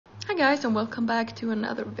guys, and welcome back to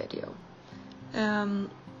another video.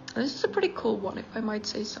 This is a pretty cool one, if I might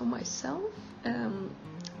say so myself.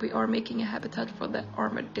 We are making a habitat for the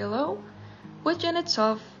armadillo, which in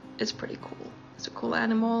itself is pretty cool. It's a cool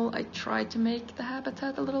animal. I tried to make the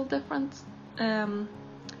habitat a little different.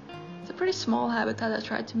 It's a pretty small habitat. I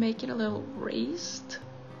tried to make it a little raised,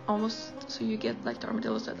 almost so you get like the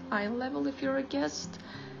armadillos at eye level if you're a guest.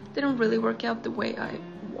 Didn't really work out the way I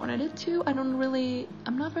wanted it to.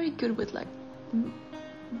 I'm not very good with like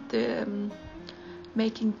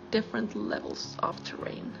making different levels of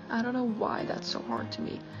terrain. I don't know why that's so hard to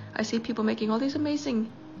me. I see people making all these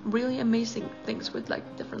really amazing things with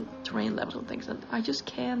like different terrain levels and things, and I just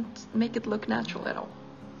can't make it look natural at all.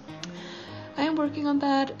 I am working on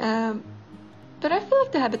that, but I feel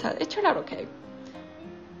like the habitat, it turned out okay.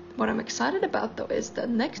 What I'm excited about though is that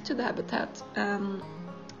next to the habitat,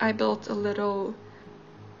 I built a little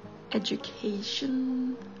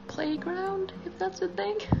education playground, if that's a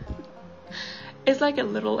thing. It's like a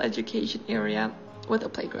little education area with a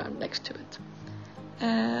playground next to it.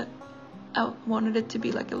 I wanted it to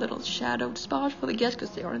be like a little shadowed spot for the guests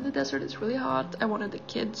because they are in the desert, it's really hot. I wanted the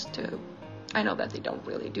kids to, I know that they don't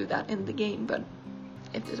really do that in the game, but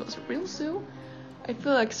if this was a real zoo, I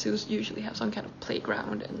feel like zoos usually have some kind of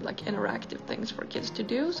playground and like interactive things for kids to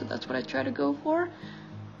do, so that's what I try to go for.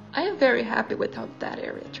 I am very happy with how that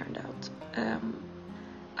area turned out.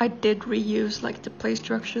 I did reuse like the play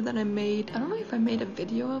structure that I made. I don't know if I made a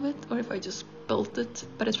video of it or if I just built it,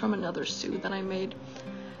 but it's from another zoo that I made.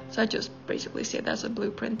 So I just basically see it as a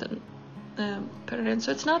blueprint and put it in.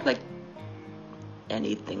 So it's not like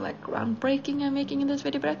anything like groundbreaking I'm making in this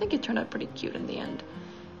video, but I think it turned out pretty cute in the end.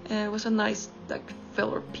 It was a nice like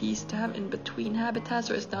filler piece to have in between habitats,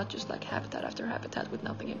 so it's not just like habitat after habitat with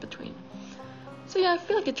nothing in between. So yeah, I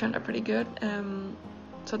feel like it turned out pretty good.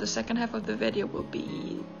 So the second half of the video will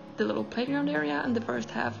be the little playground area, and the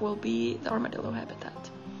first half will be the armadillo habitat.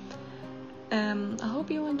 I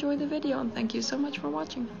hope you enjoy the video, and thank you so much for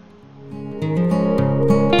watching.